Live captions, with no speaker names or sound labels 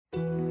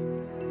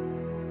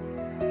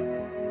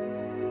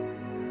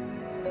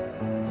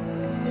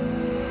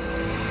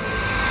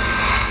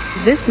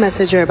This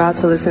message you're about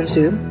to listen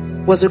to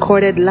was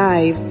recorded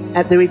live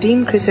at the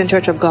Redeemed Christian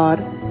Church of God,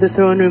 the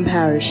Throne Room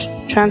Parish,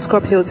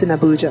 Transcorp Hilton,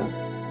 Abuja.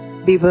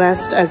 Be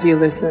blessed as you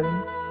listen.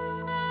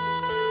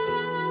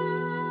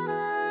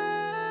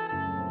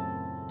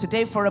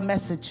 Today for a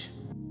message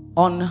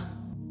on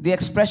the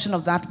expression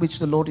of that which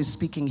the Lord is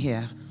speaking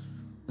here.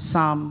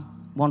 Psalm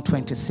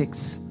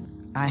 126.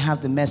 I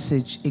have the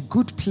message, a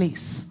good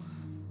place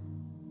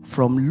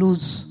from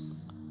Luz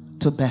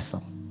to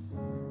Bethel.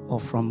 Or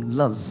from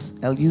Luz,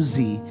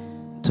 L-U-Z,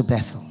 to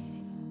Bethel.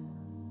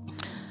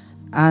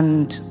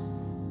 And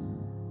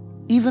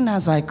even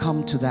as I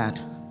come to that,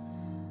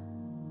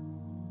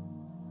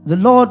 the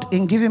Lord,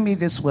 in giving me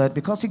this word,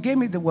 because He gave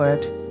me the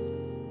word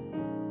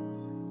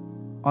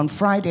on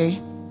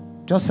Friday,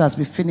 just as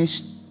we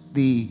finished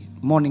the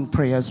morning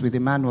prayers with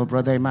Emmanuel,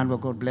 Brother Emmanuel,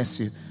 God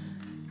bless you.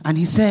 And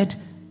he said,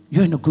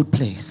 you're in a good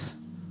place.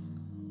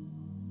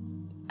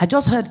 I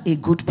just heard a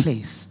good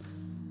place.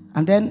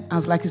 And then,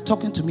 as like he's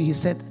talking to me, he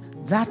said,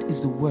 that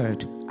is the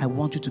word I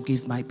want you to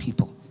give my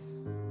people.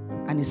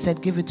 And he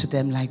said, give it to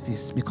them like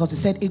this. Because he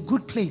said, a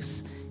good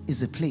place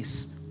is a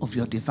place of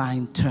your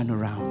divine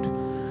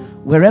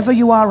turnaround. Wherever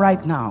you are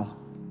right now,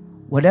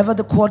 whatever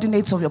the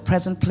coordinates of your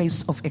present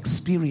place of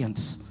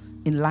experience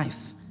in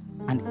life,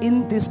 and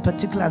in this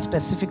particular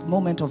specific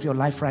moment of your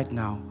life right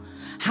now,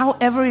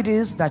 however it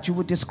is that you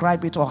would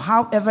describe it, or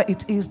however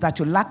it is that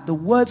you lack the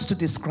words to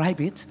describe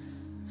it,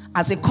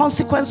 as a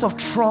consequence of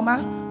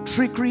trauma,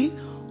 trickery,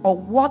 or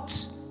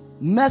what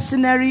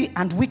mercenary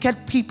and wicked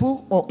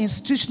people or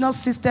institutional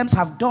systems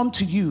have done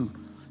to you.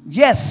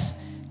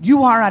 Yes,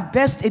 you are at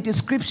best a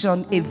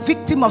description, a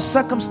victim of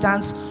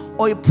circumstance,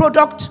 or a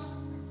product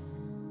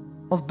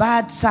of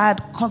bad,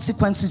 sad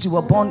consequences you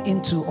were born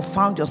into or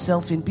found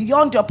yourself in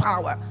beyond your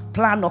power,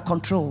 plan, or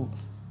control.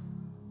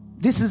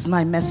 This is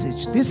my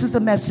message. This is the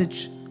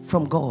message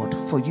from God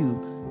for you.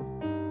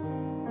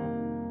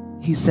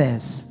 He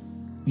says,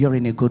 you're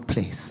in a good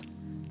place.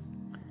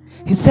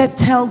 He said,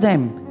 tell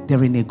them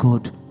they're in a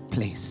good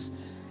place.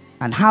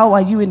 And how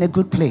are you in a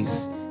good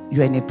place?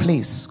 You're in a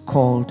place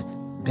called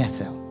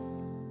Bethel.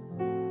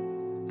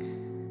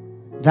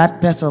 That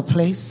Bethel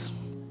place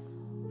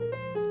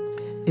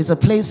is a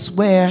place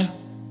where,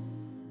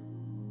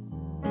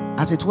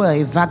 as it were,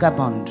 a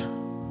vagabond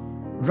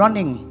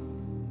running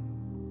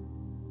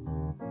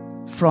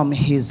from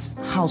his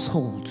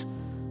household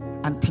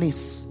and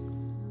place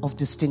of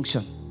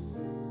distinction,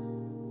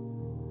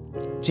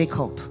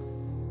 Jacob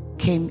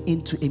came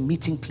into a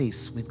meeting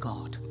place with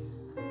God.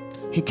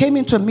 He came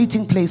into a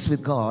meeting place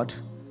with God,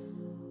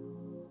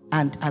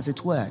 and as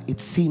it were, it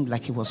seemed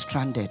like he was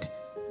stranded,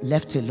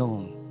 left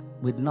alone,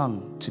 with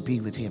none to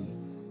be with him.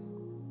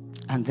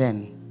 And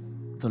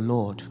then the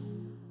Lord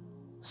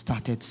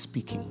started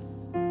speaking.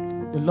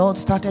 The Lord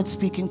started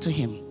speaking to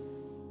him.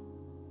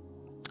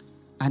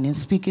 And in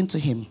speaking to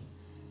him,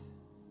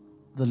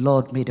 the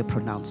Lord made a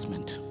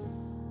pronouncement.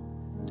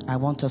 I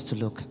want us to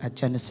look at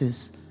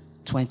Genesis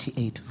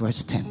 28,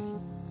 verse 10.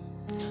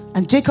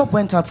 And Jacob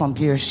went out from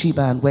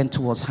Beersheba and went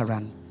towards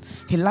Haran.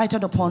 He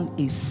lighted upon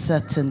a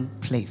certain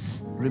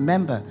place.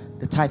 Remember,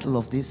 the title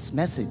of this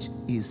message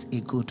is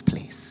A Good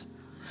Place.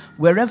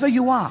 Wherever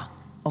you are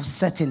of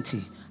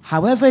certainty,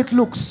 however it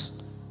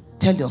looks,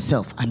 tell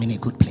yourself, I'm in a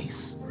good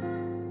place.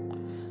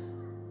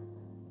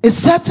 A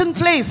certain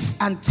place,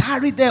 and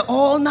tarried there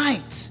all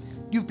night.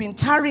 You've been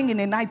tarrying in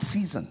a night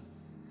season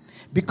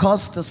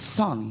because the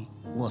sun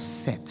was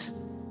set.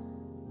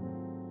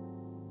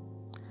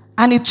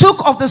 And he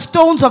took of the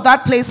stones of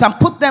that place and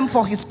put them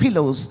for his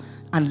pillows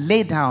and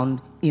lay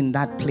down in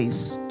that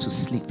place to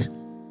sleep.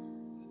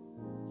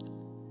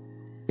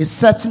 A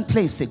certain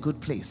place, a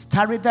good place.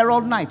 Tarried there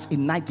all night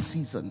in night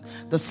season.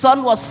 The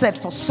sun was set.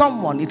 For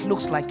someone, it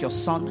looks like your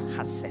sun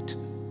has set.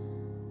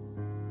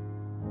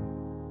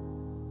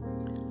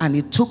 And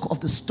he took of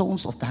the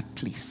stones of that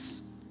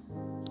place.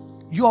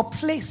 Your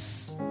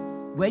place,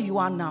 where you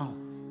are now,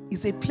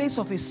 is a place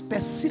of a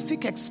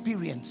specific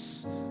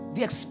experience.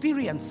 The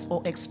experience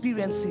or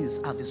experiences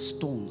are the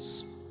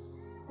stones.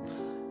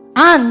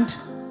 And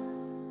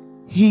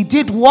he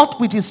did what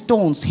with his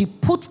stones? He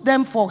put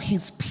them for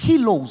his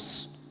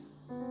pillows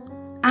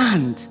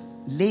and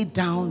lay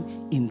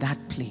down in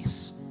that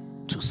place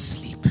to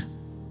sleep.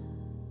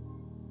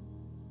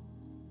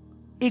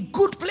 A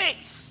good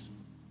place.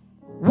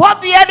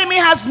 What the enemy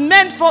has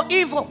meant for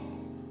evil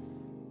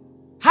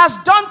has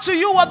done to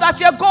you, or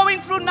that you're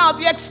going through now,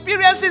 the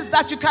experiences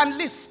that you can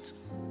list.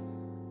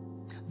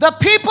 The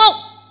people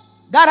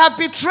that have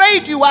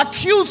betrayed you,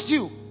 accused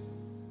you,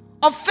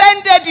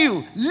 offended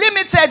you,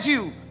 limited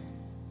you.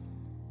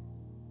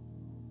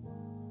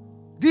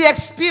 The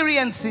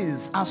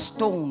experiences are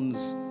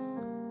stones.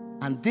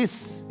 And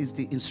this is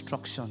the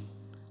instruction.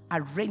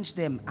 Arrange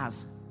them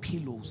as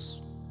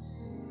pillows.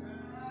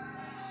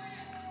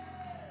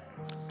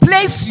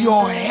 Place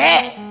your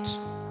head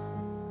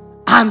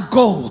and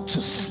go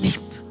to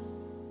sleep.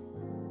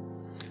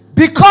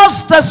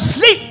 Because the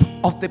sleep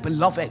of the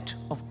beloved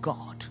of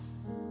God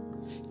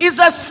is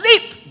a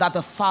sleep that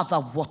the Father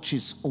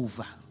watches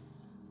over.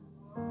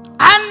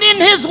 And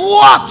in his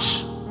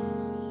watch,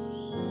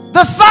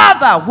 the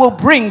Father will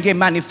bring a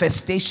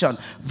manifestation.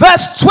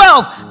 Verse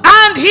 12,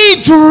 and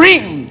he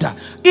dreamed.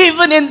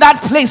 Even in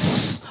that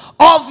place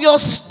of your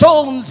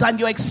stones and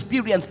your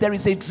experience, there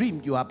is a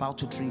dream you are about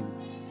to dream.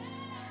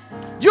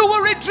 You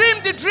will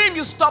redream the dream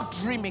you stopped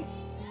dreaming.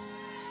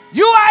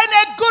 You are in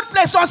a good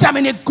place. Don't say, I'm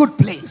in a good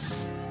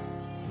place.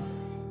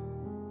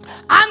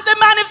 And the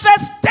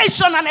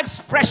manifestation and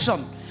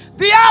expression,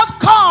 the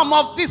outcome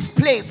of this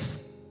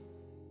place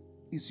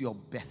is your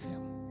Bethel.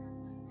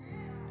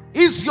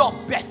 Is your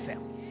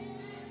Bethel.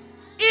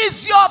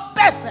 Is your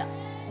Bethel.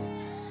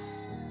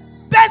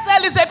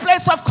 Bethel is a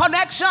place of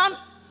connection.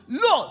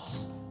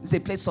 Luz is a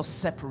place of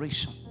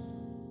separation.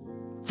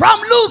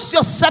 From Luz,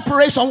 your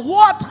separation.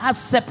 What has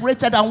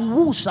separated and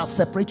who shall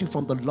separate you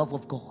from the love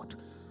of God?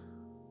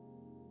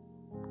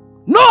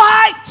 No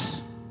height,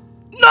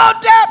 no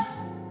depth,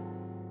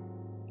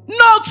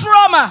 no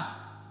trauma,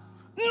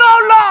 no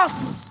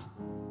loss.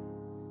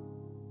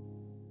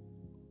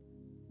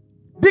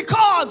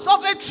 Because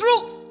of a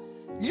truth,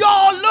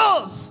 your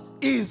Luz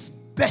is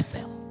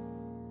Bethel.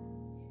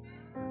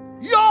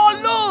 Your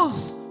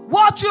Luz,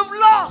 what you've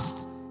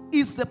lost,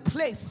 is the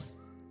place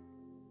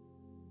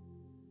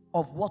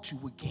of what you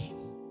will gain.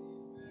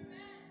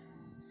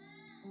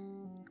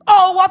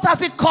 Oh, what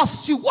has it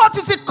cost you? What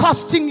is it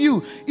costing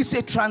you? It's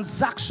a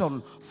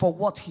transaction for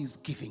what he's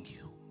giving you.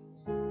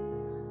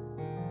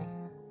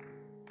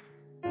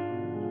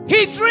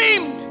 He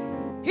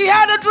dreamed. He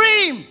had a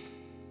dream.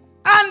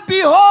 And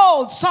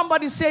behold,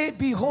 somebody say,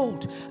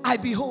 behold, I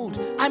behold,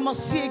 I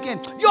must see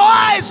again. Your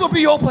eyes will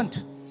be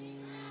opened.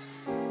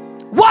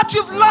 What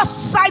you've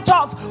lost sight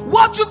of,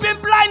 what you've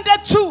been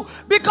blinded to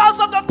because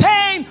of the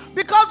pain,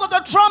 because of the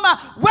trauma,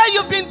 where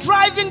you've been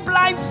driving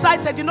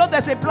blindsided. You know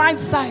there's a blind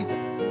side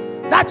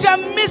that you're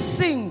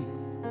missing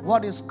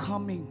what is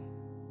coming.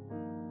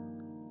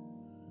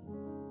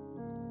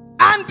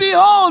 And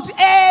behold,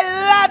 a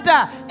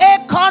ladder,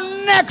 a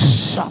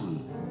connection.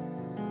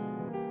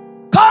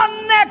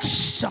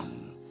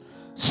 Connection.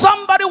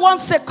 Somebody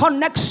wants a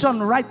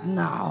connection right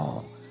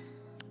now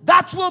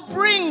that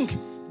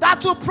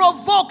will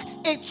provoke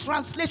a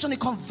translation, a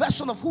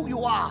conversion of who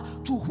you are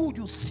to who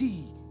you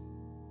see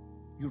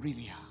you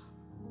really are.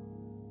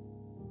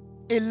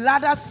 A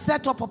ladder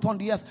set up upon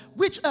the earth.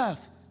 Which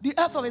earth? The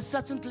earth of a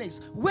certain place.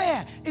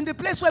 Where? In the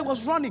place where it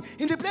was running.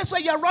 In the place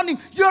where you're running.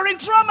 You're in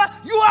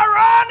trauma. You are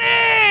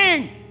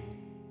running.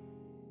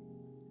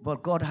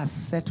 But God has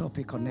set up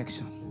a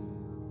connection.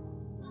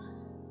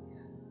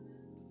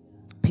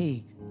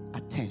 Pay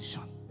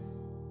attention.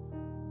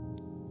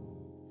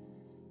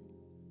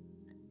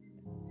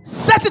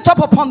 Set it up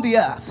upon the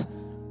earth,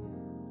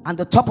 and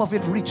the top of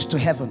it reached to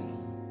heaven.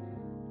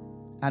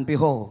 And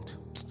behold,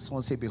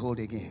 someone say behold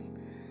again.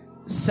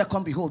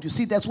 Second, behold. You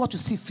see, there's what you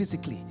see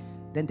physically,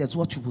 then there's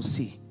what you will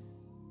see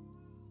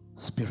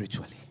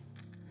spiritually.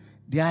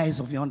 The eyes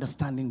of your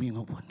understanding being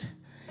opened.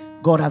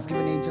 God has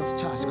given angels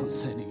charge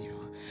concerning you.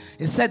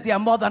 He said they are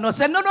more than us.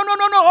 Said, no.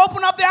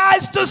 Open up the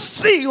eyes to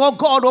see. Oh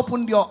God,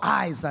 open your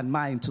eyes and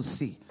mine to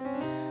see.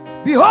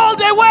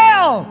 Behold a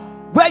well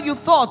where you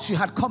thought you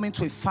had come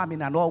into a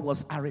famine and all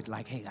was arid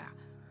like Hagar.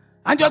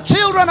 And your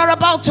children are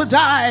about to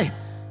die.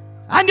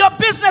 And your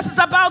business is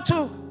about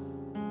to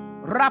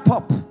wrap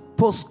up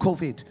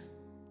post-COVID.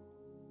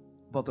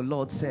 But the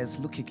Lord says,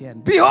 look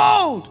again.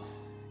 Behold,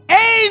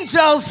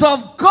 angels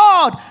of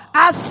God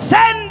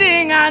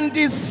ascending and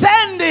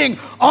descending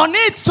on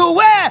it to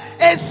where?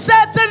 A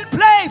certain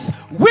place.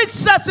 Which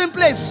certain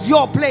place?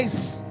 Your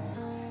place.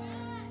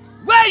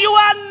 Where you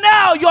are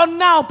now, your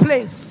now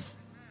place.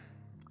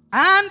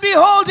 And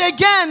behold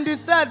again, the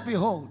third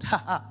behold.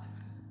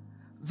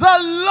 The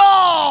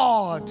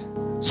Lord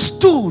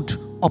stood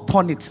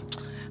upon it.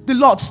 The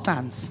Lord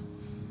stands.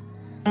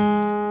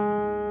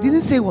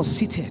 Didn't say he was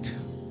seated.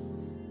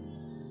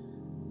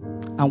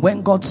 And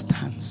when God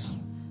stands,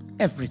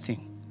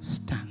 everything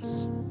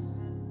stands.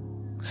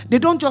 They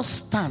don't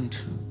just stand.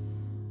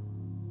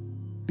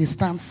 They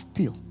stand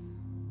still.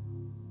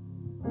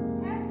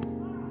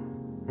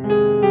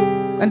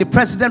 When the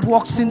president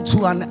walks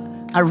into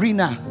an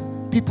arena,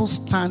 people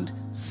stand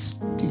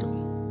still.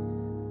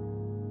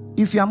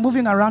 If you are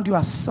moving around, you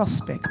are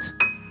suspect.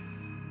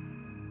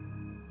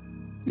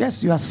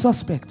 Yes, you are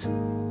suspect.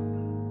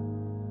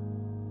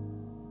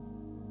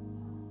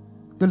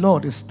 The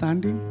Lord is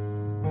standing,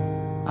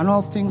 and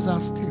all things are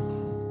still.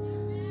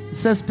 He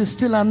says, be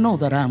still and know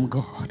that I am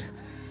God.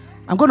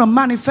 I'm going to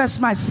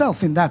manifest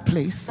myself in that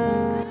place.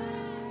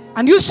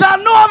 And you shall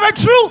know of a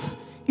truth.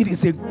 It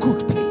is a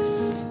good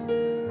place.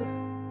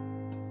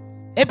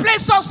 A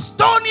place of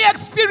stony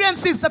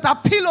experiences that are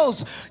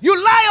pillows. You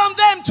lie on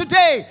them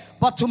today,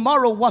 but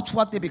tomorrow watch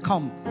what they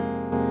become.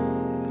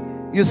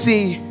 You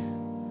see,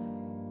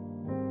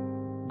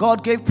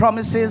 God gave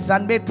promises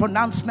and made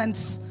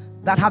pronouncements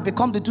that have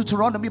become the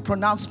Deuteronomy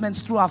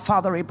pronouncements through our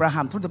father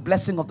Abraham, through the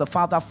blessing of the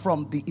Father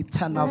from the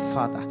eternal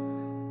Father.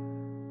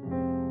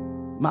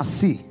 Must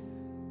see.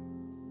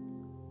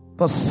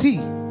 But see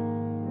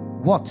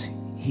what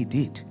he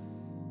did.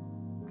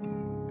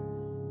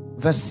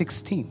 Verse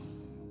 16.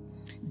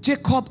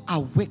 Jacob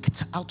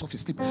awaked out of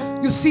his sleep.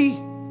 You see,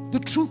 the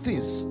truth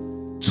is,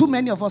 too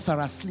many of us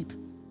are asleep.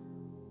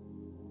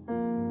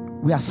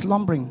 We are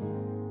slumbering.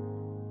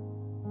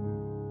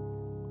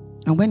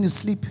 And when you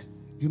sleep,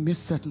 you miss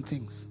certain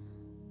things.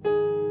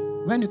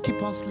 When you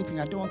keep on sleeping,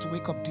 I don't want to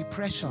wake up,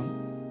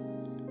 depression.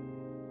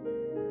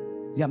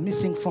 You are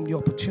missing from the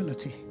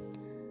opportunity.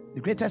 The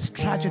greatest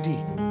tragedy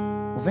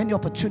of any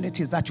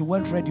opportunity is that you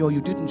weren't ready or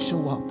you didn't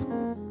show up.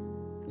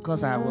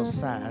 Because I was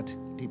sad,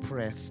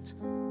 depressed.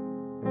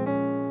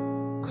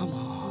 Come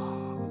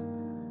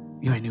on.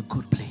 You're in a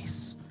good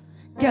place.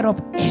 Get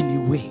up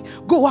anyway.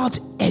 Go out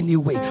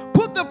anyway.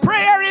 Put the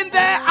prayer in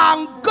there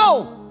and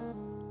go.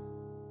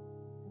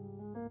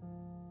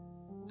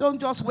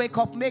 Don't just wake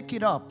up, make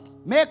it up.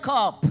 Make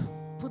up.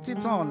 Put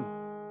it on.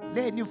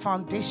 Lay a new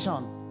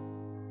foundation.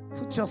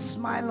 Put your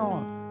smile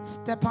on.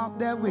 Step out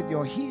there with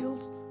your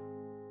heels.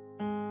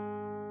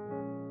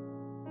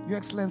 Your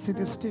Excellency,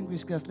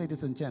 distinguished guests,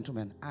 ladies and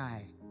gentlemen,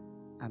 I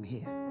am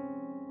here.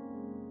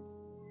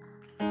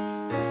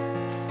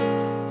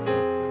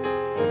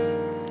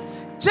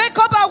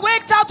 Jacob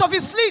awaked out of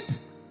his sleep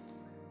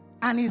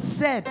and he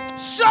said,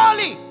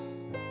 surely,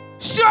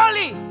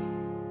 surely,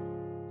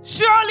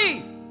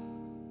 surely,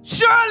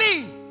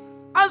 surely,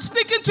 I'm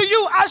speaking to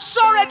you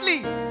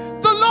assuredly,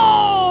 the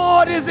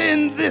Lord is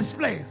in this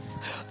place.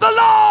 The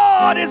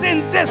Lord is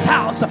in this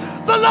house.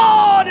 The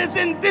Lord is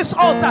in this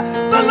altar.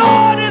 The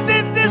Lord is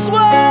in this word.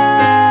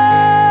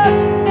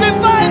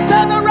 Divine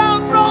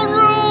turnaround throne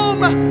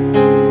room.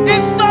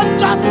 It's not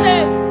just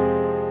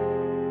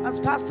as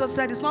Pastor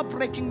said, it's not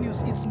breaking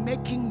news, it's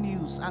making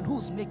news. And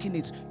who's making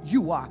it?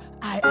 You are,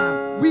 I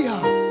am, we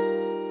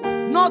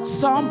are. Not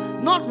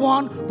some, not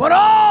one, but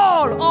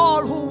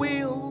all who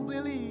will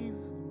believe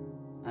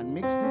and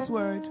mix this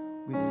word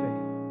with faith.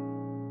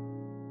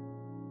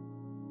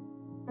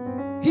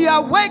 He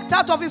awaked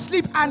out of his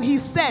sleep and he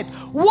said,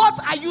 what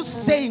are you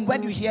saying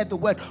when you hear the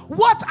word?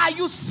 What are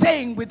you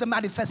saying with the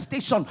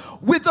manifestation,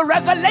 with the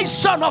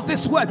revelation of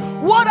this word?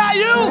 What are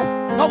you?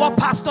 Not what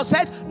Pastor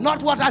said,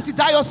 not what Auntie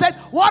Dio said.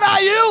 What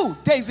are you,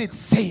 David,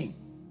 saying?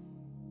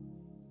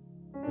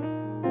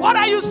 What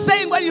are you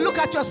saying when you look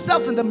at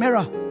yourself in the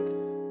mirror?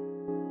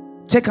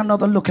 Take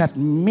another look at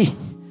me.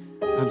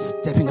 I'm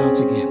stepping out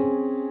again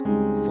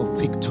for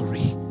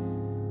victory.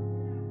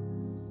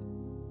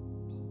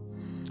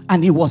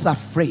 And he was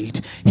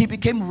afraid. He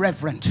became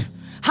reverent.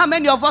 How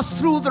many of us,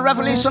 through the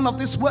revelation of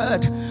this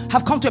word,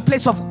 have come to a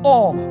place of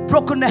awe,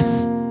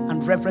 brokenness,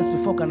 and reverence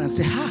before God and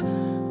say,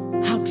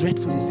 how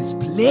dreadful is this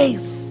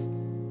place?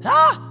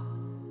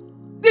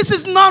 This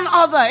is none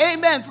other,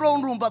 amen,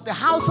 throne room, but the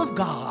house of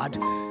God.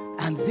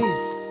 And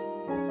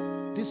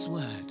this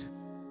word,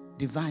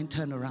 divine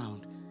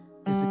turnaround,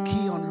 is the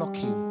key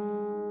unlocking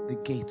the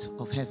gate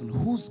of heaven.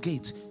 Whose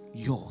gate?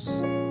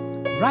 Yours.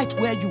 Right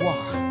where you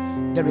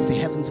are, there is a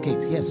heaven's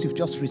gate. Yes, you've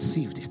just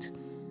received it.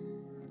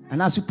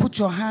 And as you put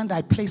your hand,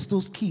 I place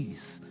those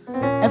keys.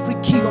 Every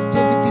key of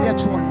David needed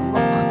to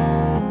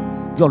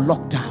unlock your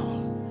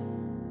lockdown.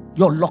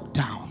 Your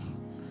lockdown.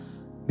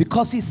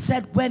 Because he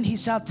said, when he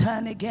shall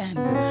turn again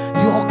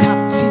your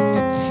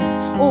captivity.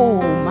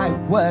 Oh, my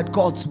word,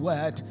 God's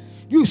word.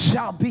 You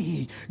shall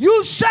be,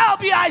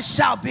 I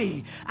shall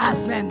be,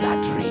 as men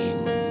that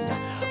dreamed.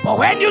 But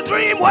when you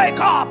dream, wake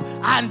up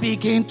and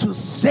begin to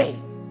say.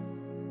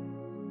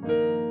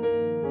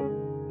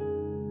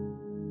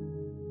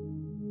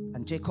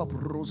 And Jacob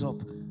rose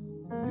up.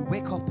 You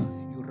wake up,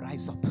 you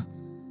rise up.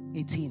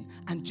 18.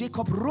 And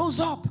Jacob rose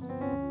up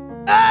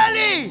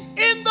early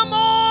in the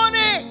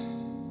morning.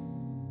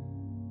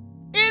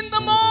 In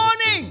the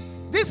morning.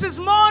 This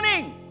is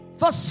morning.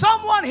 For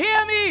someone,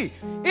 hear me.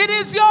 It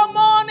is your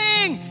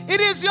morning.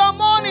 It is your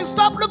morning.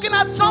 Stop looking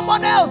at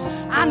someone else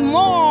and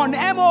mourn.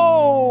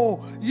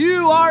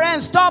 M-O-U-R-N.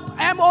 Stop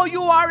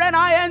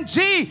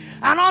M-O-U-R-N-I-N-G.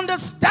 And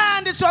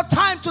understand it's your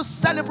time to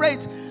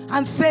celebrate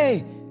and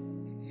say,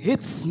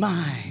 it's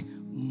my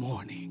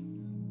morning.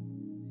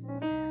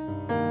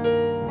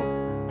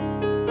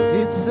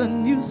 It's a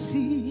new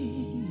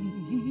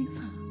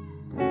season.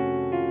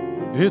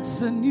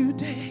 It's a new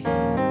day.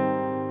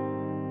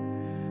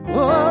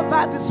 Oh,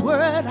 by this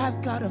word,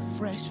 I've got a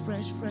fresh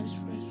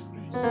anointing.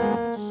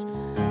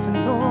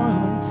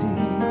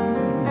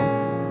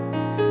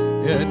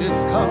 And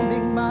it's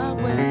coming my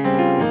way.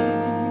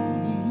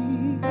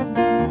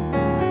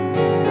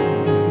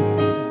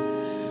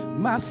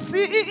 My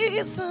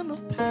season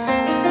of power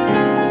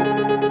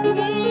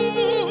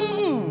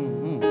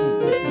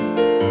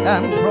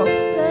and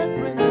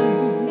prosperity.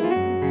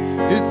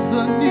 It's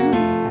a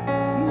new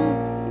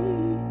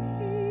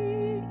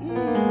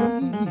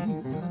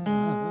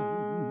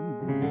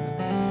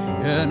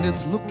and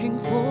it's looking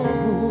for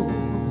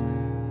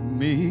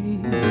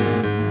me.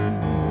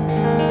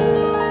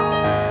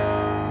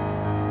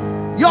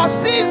 Your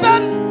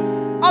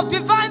season of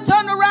divine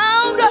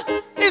turnaround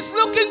is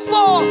looking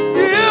for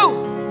you.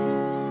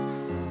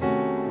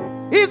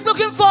 He's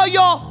looking for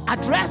your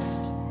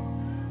address.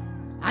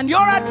 And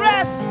your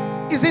address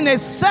is in a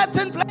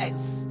certain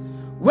place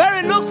where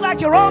it looks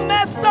like you're all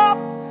messed up,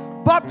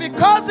 But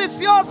because it's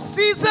your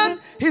season,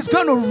 He's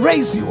going to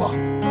raise you up.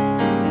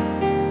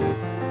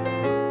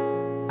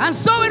 And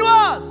so it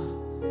was.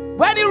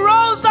 When he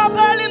rose up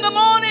early in the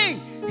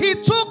morning, he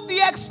took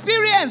the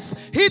experience.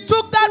 He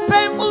took that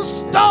painful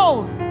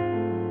stone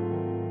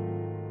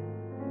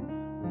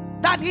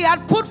that he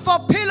had put for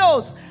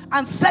pillows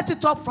and set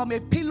it up from a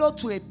pillow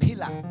to a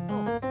pillar.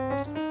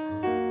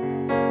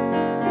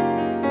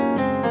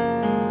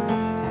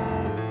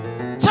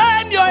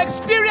 Turn your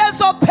experience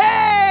of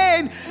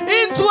pain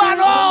into an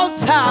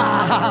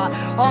altar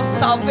of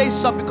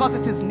salvation, because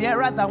it is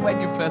nearer than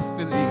when you first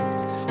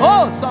believed.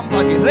 Oh,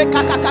 somebody.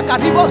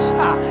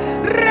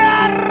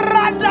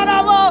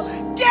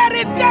 Get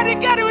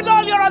it with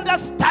all your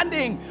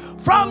understanding.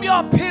 From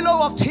your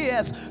pillow of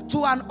tears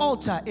to an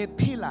altar, a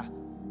pillar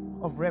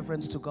of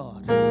reverence to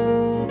God.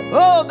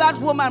 Oh, that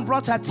woman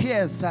brought her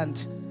tears, and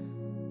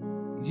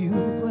you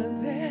were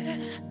there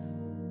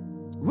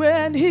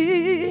when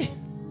he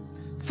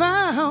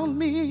found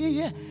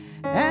me,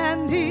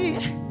 and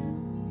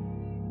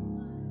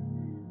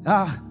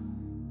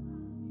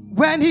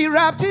when he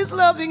wrapped his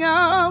loving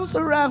arms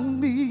around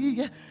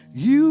me.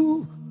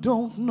 You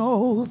don't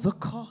know the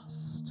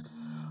cost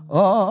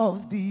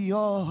of the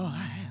oil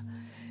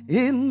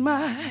in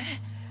my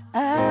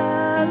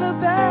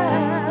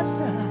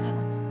alabaster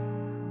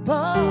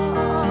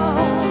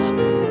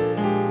box.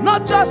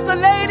 Not just the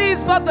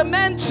ladies, but the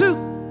men too.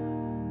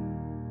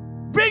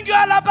 Bring your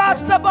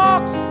alabaster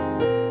box.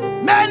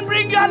 Men,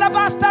 bring your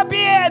alabaster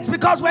beards,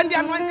 because when the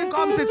anointing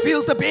comes, it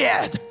fills the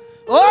beard.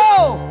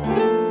 Oh!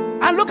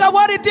 And look at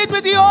what he did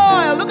with the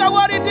oil. Look at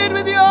what he did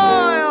with the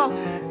oil.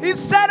 He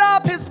set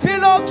up his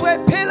pillow to a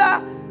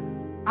pillar.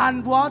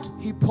 And what?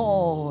 He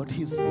poured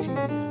his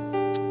tears.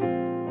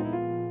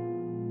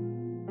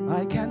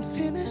 I can't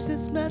finish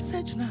this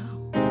message now.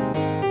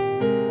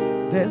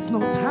 There's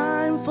no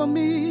time for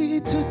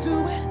me to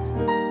do it.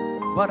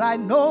 But I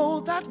know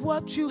that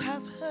what you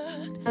have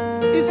heard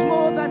is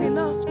more than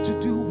enough to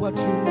do what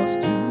you must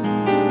do.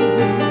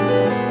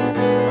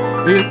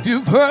 If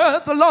you've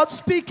heard the Lord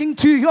speaking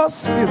to your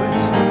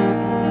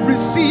spirit,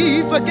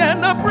 receive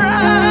again a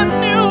brand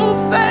new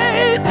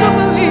faith to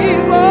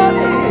believe on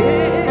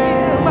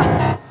Him.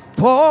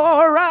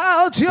 Pour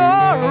out your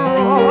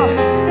oil,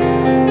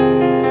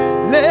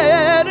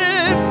 let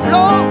it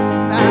flow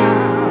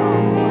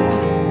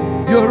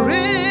now. You're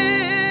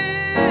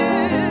in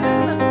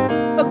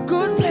a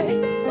good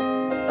place,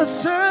 a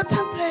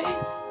certain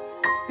place.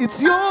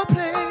 It's your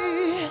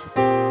place,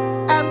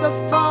 and the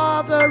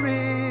Father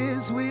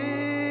is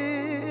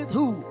with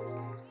who?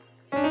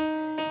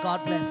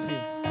 God bless you.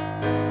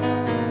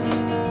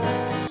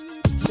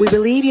 We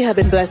believe you have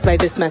been blessed by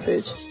this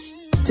message.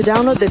 To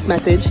download this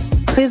message,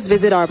 please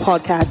visit our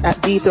podcast at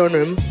The Throne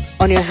Room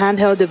on your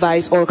handheld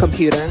device or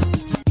computer.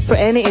 For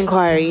any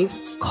inquiries,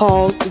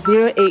 call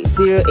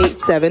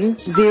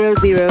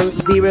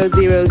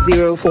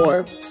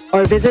 08087000004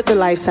 or visit the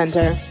Life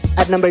Center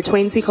at number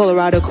 20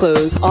 Colorado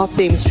Close off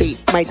Dame Street,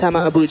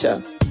 Maitama,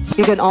 Abuja.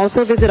 You can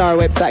also visit our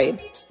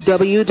website,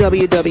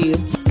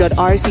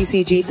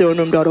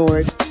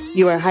 www.rccgthroneroom.org.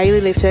 You are highly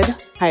lifted,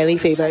 highly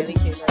favored.